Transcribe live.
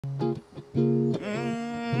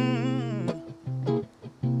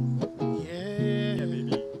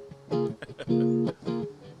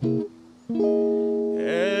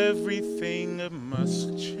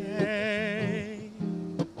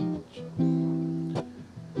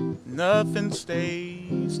nothing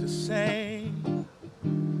stays the same,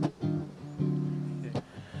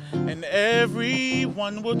 and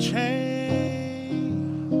everyone will change.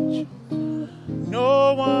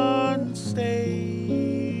 No one stays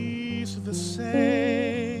the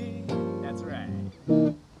same. That's right.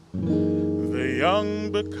 The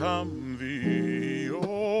young become the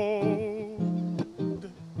old.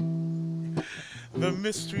 The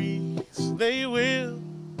mysteries they will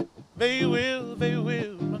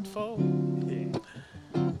unfold. Yeah.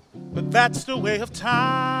 But that's the way of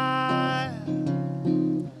time.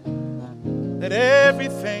 That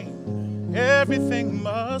everything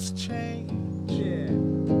must change. Yeah.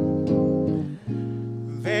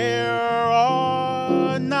 There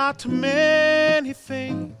are not many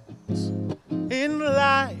things in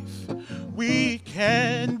life we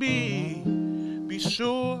can be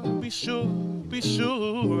sure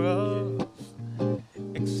of,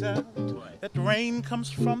 except that rain comes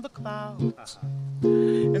from the clouds,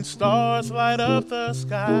 and stars light up the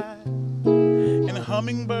sky, and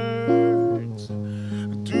hummingbirds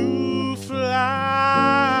do fly.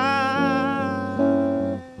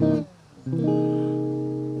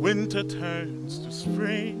 Winter turns to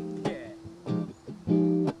spring.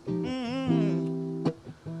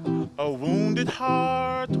 A wounded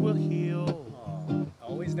heart will heal. Oh,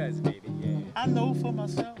 always does, baby. Yeah. I know for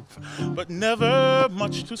myself, but never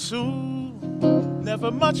much too soon. Never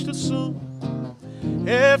much too soon.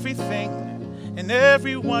 Everything and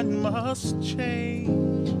everyone must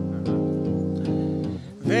change.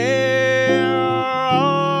 There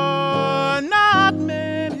are not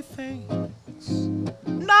many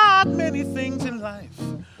things in life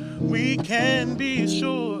we can be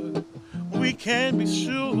sure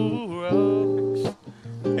of,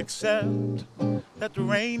 except that the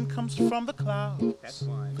rain comes from the clouds. That's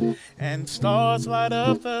one. And stars light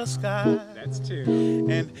up the sky. That's two.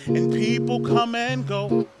 And people come and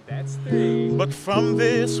go. That's three. But from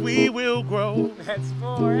this we will grow. That's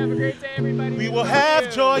four. Have a great day, everybody. We will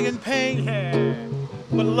have joy and pain. Yeah.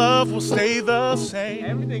 But love will stay the same.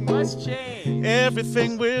 Everything must change.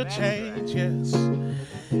 Everything will That's change, right. yes.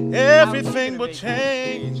 Everything will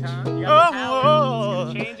change.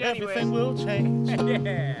 Oh, everything will change.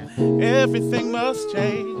 Yeah. Everything must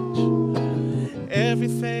change.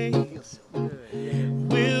 Everything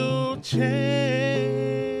will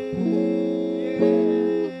change.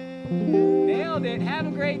 Nailed it. Have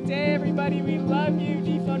a great day, everybody. We love you.